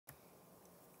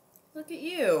Look at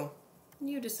you.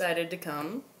 You decided to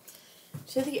come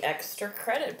to the extra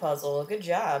credit puzzle. Good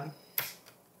job.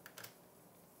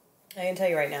 I can tell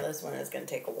you right now, this one is going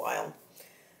to take a while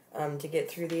to get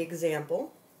through the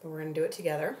example, but we're going to do it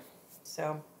together.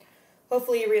 So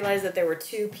hopefully you realize that there were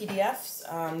two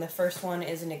PDFs. The first one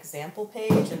is an example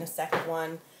page, and the second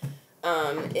one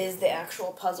is the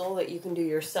actual puzzle that you can do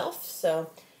yourself.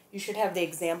 So you should have the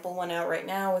example one out right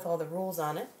now with all the rules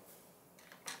on it.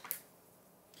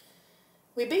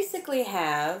 We basically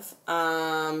have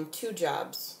two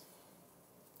jobs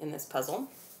in this puzzle.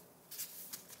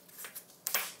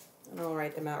 And I'll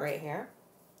write them out right here.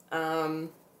 The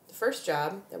first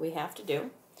job that we have to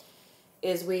do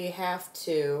is we have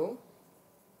to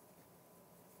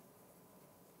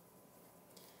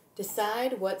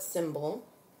decide what symbol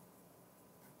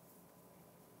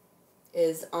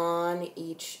is on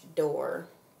each door.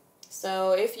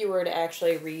 So if you were to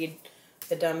actually read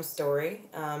the dumb story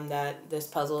that this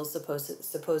puzzle is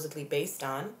supposedly based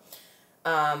on,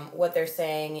 what they're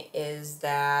saying is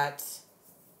that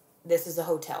this is a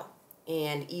hotel,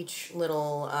 and each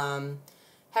little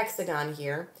hexagon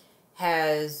here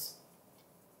has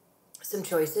some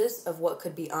choices of what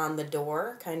could be on the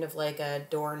door, kind of like a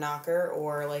door knocker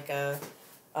or like a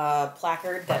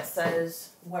placard that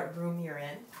says what room you're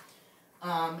in,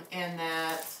 and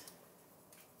that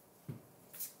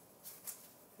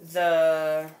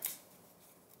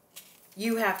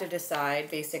you have to decide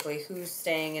basically who's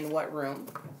staying in what room.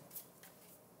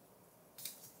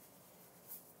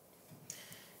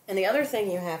 And the other thing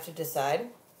you have to decide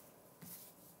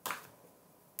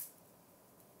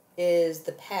is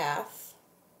the path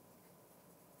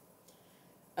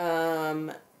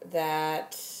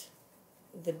that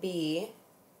the bee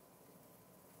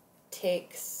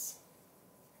takes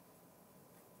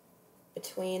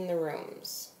between the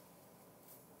rooms.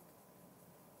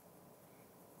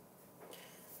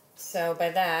 So by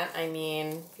that, I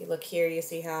mean, if you look here, you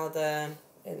see how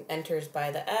it enters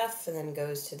by the F and then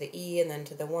goes to the E and then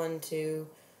to the 1, 2,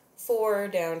 4,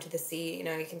 down to the C. You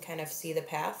know, you can kind of see the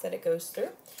path that it goes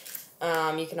through.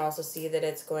 You can also see that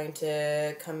it's going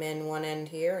to come in one end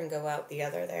here and go out the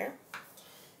other there.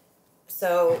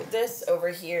 So this over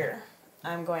here,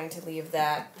 I'm going to leave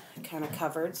that kind of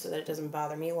covered so that it doesn't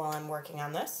bother me while I'm working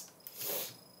on this.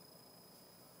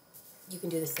 You can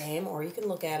do the same, or you can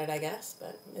look at it, I guess,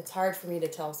 but it's hard for me to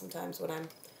tell sometimes when I'm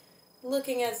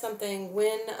looking at something,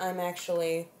 when I'm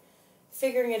actually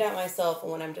figuring it out myself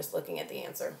and when I'm just looking at the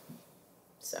answer.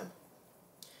 So,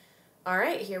 all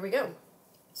right, here we go.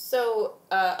 So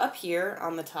up here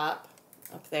on the top,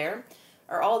 up there,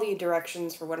 are all the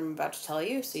directions for what I'm about to tell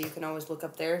you, so you can always look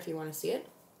up there if you want to see it.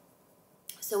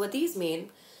 So what these mean,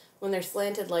 when they're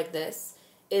slanted like this,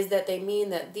 is that they mean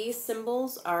that these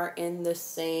symbols are in the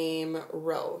same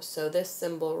row. So this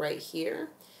symbol right here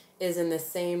is in the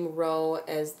same row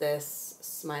as this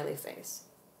smiley face.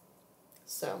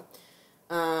 So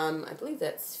I believe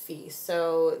that's phi.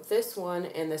 So this one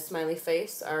and the smiley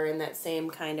face are in that same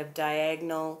kind of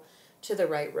diagonal to the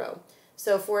right row.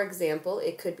 So for example,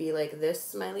 it could be like this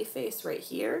smiley face right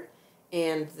here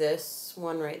and this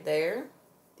one right there.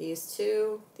 These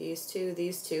two, these two,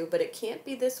 these two, but it can't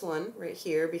be this one right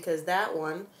here because that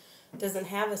one doesn't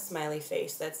have a smiley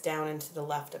face. That's down and to the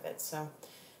left of it. So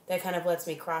that kind of lets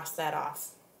me cross that off.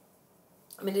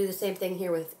 I'm going to do the same thing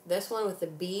here with this one with the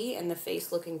B and the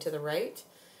face looking to the right.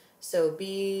 So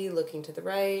B looking to the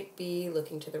right, B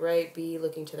looking to the right, B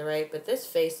looking to the right, but this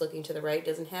face looking to the right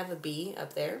doesn't have a B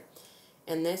up there.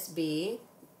 And this B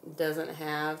doesn't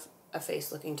have a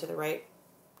face looking to the right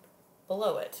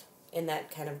below it in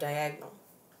that kind of diagonal.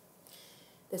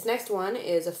 This next one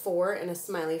is a 4 and a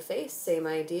smiley face. Same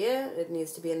idea. It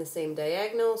needs to be in the same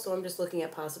diagonal, so I'm just looking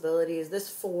at possibilities. This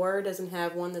 4 doesn't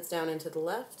have one that's down and to the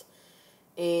left,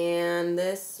 and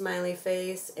this smiley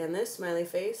face and this smiley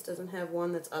face doesn't have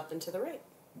one that's up and to the right.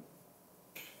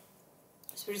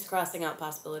 So we're just crossing out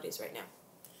possibilities right now.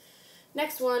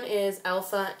 Next one is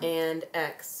alpha and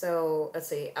X. So let's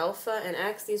see, alpha and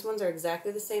X, these ones are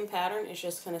exactly the same pattern. It's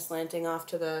just kind of slanting off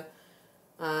to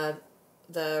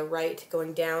the right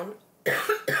going down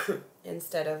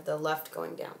instead of the left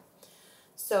going down.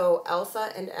 So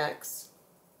alpha and X,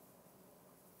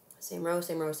 same row,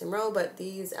 same row, same row, but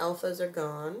these alphas are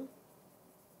gone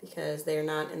because they're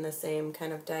not in the same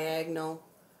kind of diagonal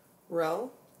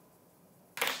row.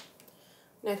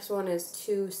 Next one is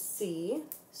 2C.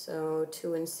 So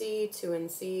 2 and C, 2 and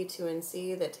C, 2 and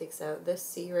C. That takes out this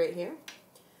C right here.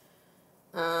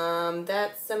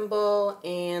 That symbol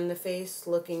and the face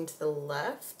looking to the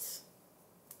left.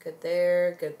 Good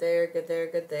there, good there, good there,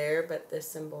 good there, but this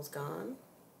symbol's gone.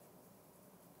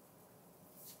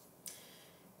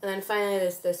 And then finally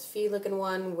this phi looking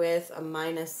one with a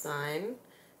minus sign.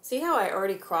 See how I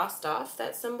already crossed off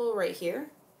that symbol right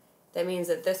here? That means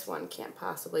that this one can't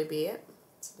possibly be it.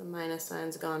 So the minus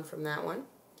sign's gone from that one.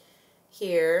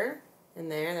 Here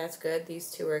and there, that's good.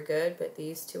 These two are good, but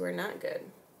these two are not good.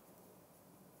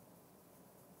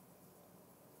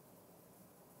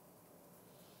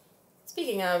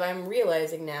 Speaking of, I'm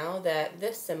realizing now that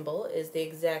this symbol is the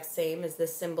exact same as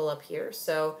this symbol up here.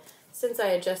 So since I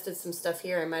adjusted some stuff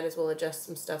here, I might as well adjust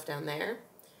some stuff down there.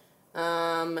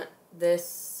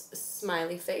 This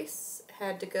smiley face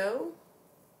had to go.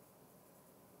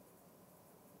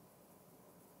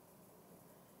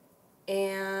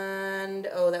 And,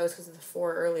 oh, that was because of the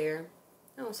 4 earlier.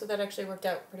 Oh, so that actually worked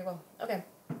out pretty well. Okay.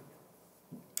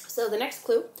 So the next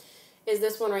clue is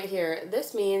this one right here.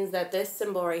 This means that this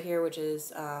symbol right here, which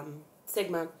is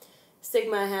sigma,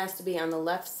 sigma has to be on the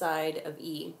left side of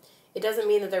E. It doesn't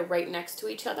mean that they're right next to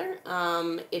each other.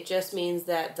 It just means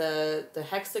that the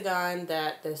hexagon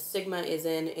that the sigma is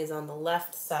in is on the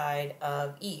left side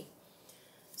of E.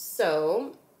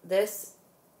 So this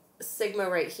sigma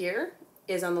right here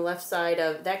is on the left side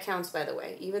of, that counts by the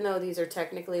way, even though these are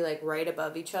technically like right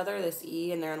above each other, this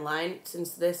E and they're in line,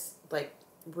 since this like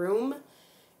room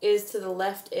is to the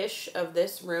left-ish of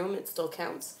this room, it still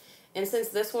counts. And since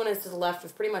this one is to the left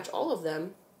of pretty much all of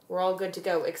them, we're all good to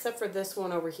go, except for this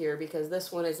one over here, because this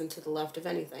one isn't to the left of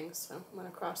anything. So I'm going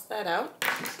to cross that out,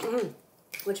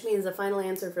 which means the final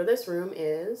answer for this room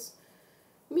is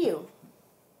mu.